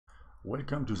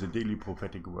Welcome to the Daily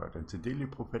Prophetic Word, and the Daily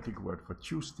Prophetic Word for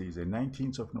Tuesday, the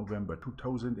 19th of November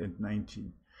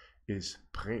 2019 is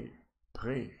pray,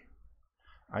 pray.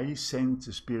 I send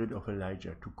the spirit of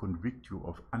Elijah to convict you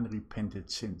of unrepented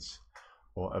sins,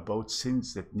 or about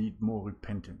sins that need more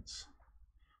repentance.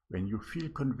 When you feel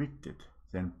convicted,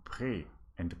 then pray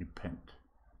and repent.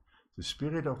 The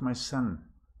spirit of my son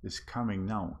is coming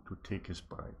now to take his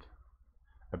bride,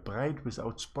 a bride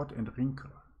without spot and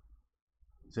wrinkle.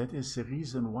 That is the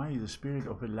reason why the spirit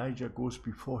of Elijah goes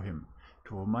before him,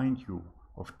 to remind you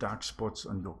of dark spots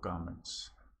on your garments.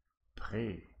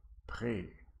 Pray, pray.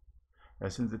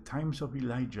 As in the times of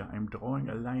Elijah, I am drawing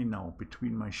a line now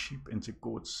between my sheep and the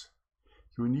goats.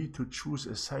 You need to choose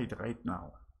a side right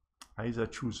now. Either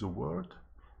choose the world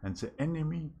and the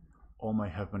enemy, or my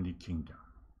heavenly kingdom.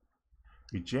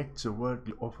 Reject the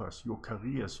worldly offers, your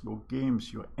careers, your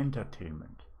games, your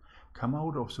entertainment. Come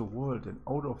out of the world and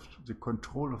out of the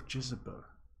control of Jezebel.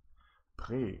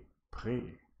 Pray, pray.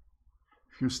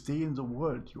 If you stay in the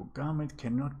world, your garment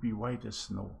cannot be white as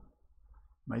snow.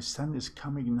 My son is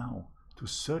coming now to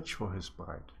search for his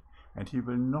bride, and he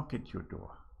will knock at your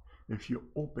door. If you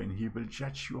open, he will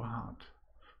judge your heart,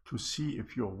 to see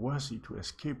if you are worthy to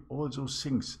escape all those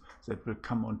things that will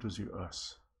come onto the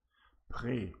earth.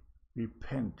 Pray,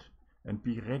 repent, and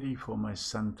be ready for my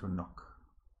son to knock.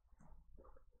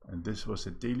 And this was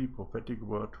a daily prophetic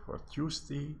word for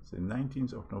Tuesday, the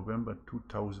 19th of November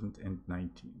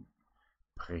 2019.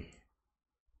 Pray.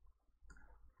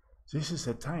 This is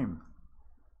the time.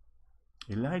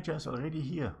 Elijah is already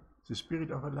here. The spirit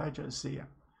of Elijah is there.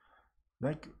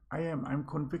 Like I'm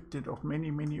convicted of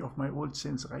many of my old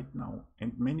sins right now.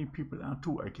 And many people are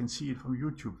too. I can see it from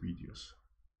YouTube videos.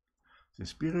 The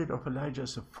spirit of Elijah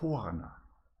is a forerunner.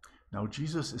 Now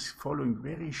Jesus is following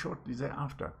very shortly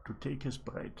thereafter to take his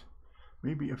bride.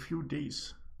 Maybe a few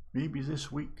days, maybe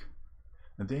this week.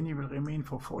 And then he will remain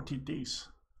for 40 days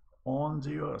on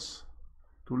the earth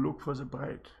to look for the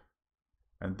bride.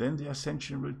 And then the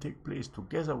ascension will take place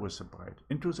together with the bride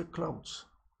into the clouds.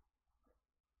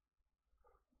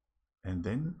 And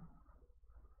then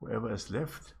whoever is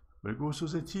left will go through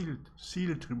the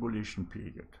seal tribulation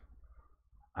period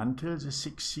until the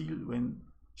sixth seal, when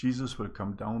Jesus will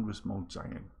come down with Mount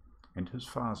Zion and his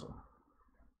Father.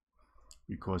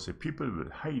 Because the people will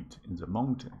hide in the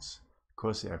mountains,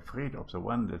 because they are afraid of the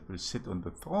one that will sit on the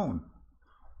throne,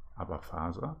 our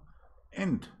Father,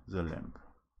 and the Lamb,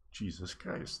 Jesus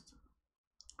Christ.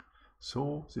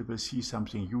 So they will see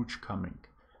something huge coming.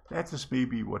 That is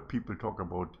maybe what people talk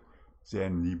about, their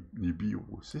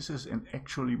Nibiru. This is an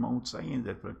actually Mount Zion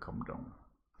that will come down.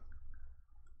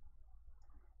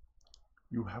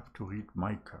 You have to read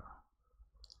Micah.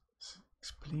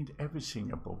 Explained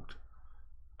everything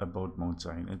about Mount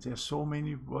Zion. And there are so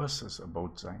many verses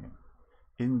about Zion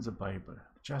in the Bible.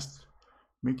 Just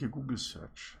make a Google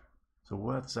search, the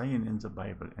word Zion in the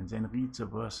Bible, and then read the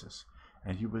verses.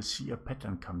 And you will see a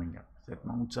pattern coming up, that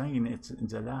Mount Zion in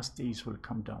the last days will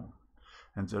come down.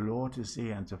 And the Lord is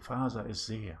there, and the Father is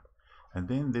there. And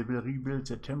then they will rebuild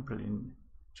the temple in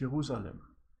Jerusalem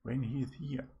when he is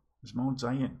here. It's Mount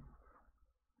Zion.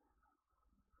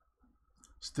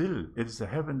 Still, it is a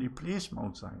heavenly place,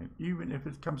 Mount Zion, even if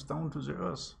it comes down to the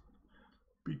earth.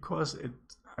 Because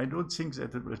I don't think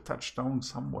that it will touch down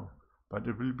somewhere, but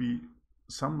it will be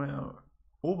somewhere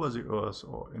over the earth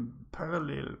or in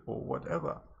parallel or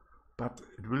whatever. But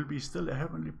it will be still a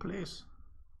heavenly place.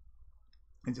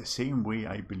 In the same way,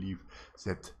 I believe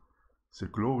that the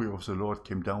glory of the Lord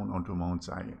came down onto Mount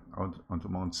Zion, onto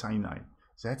Mount Sinai.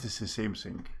 That is the same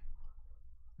thing.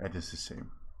 That is the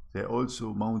same. There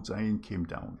also Mount Zion came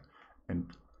down and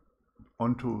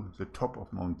onto the top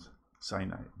of Mount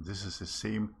Sinai. This is the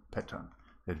same pattern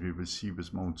that we will see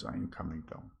with Mount Zion coming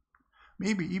down.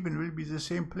 Maybe even will be the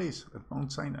same place at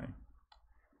Mount Sinai.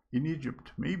 In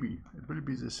Egypt, maybe it will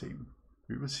be the same.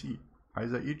 We will see.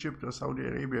 Either Egypt or Saudi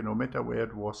Arabia, no matter where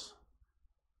it was.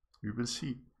 We will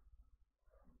see.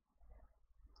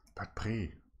 But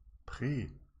pray, pray.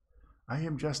 I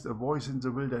am just a voice in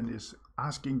the wilderness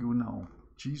asking you now.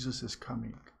 Jesus is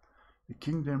coming. The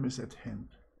kingdom is at hand.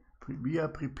 We are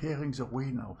preparing the way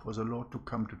now for the Lord to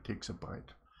come to take the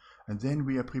bride. And then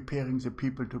we are preparing the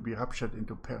people to be raptured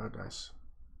into paradise.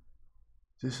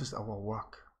 This is our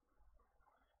work.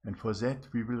 And for that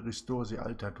we will restore the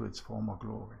altar to its former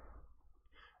glory.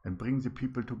 And bring the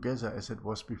people together as it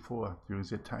was before during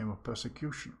the time of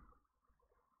persecution.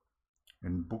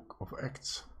 In Book of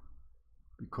Acts.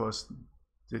 Because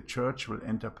the church will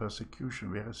enter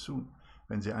persecution very soon.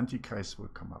 When the Antichrist will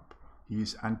come up. He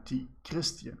is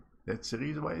anti-Christian. That's the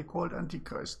reason why he called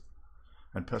Antichrist.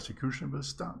 And persecution will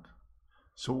start.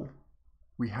 So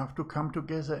We have to come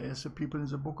together as the people in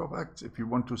the book of Acts if we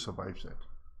want to survive that.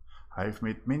 I have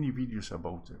made many videos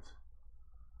about it.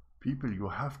 People, you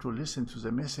have to listen to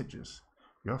the messages.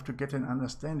 You have to get an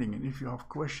understanding, and if you have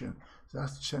questions,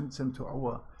 just send them to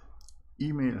our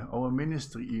email, our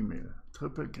ministry email,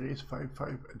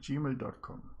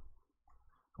 triplegrace55@gmail.com.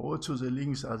 Also the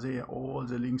links are there, all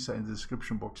the links are in the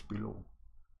description box below.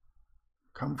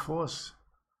 Come forth,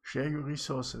 share your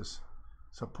resources,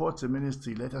 support the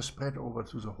ministry, let us spread over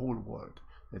to the whole world.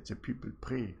 Let the people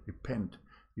pray, repent,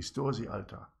 restore the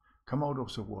altar, come out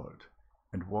of the world,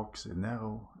 and walk the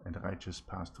narrow and righteous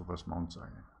path towards Mount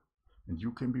Zion. And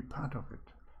you can be part of it.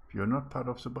 If you are not part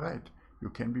of the bride, you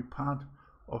can be part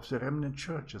of the remnant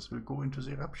churches will go into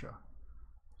the rapture.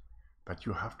 But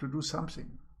you have to do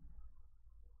something.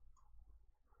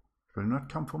 It will not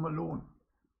come from alone.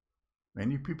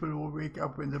 Many people will wake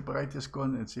up when the bride is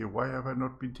gone and say, why have I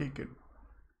not been taken?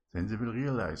 Then they will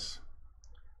realize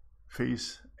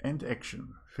faith and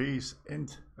action, faith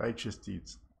and righteous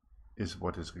deeds is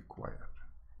what is required.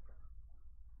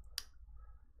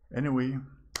 Anyway,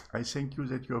 I thank you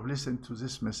that you have listened to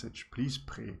this message. Please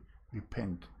pray,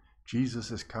 repent.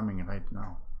 Jesus is coming right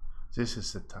now. This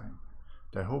is the time.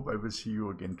 And I hope I will see you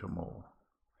again tomorrow.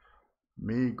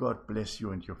 May God bless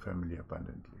you and your family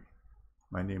abundantly.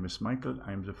 My name is Michael.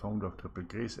 I am the founder of Triple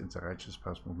Grace and the Righteous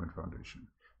Path Movement Foundation.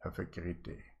 Have a great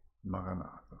day.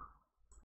 Maranatha.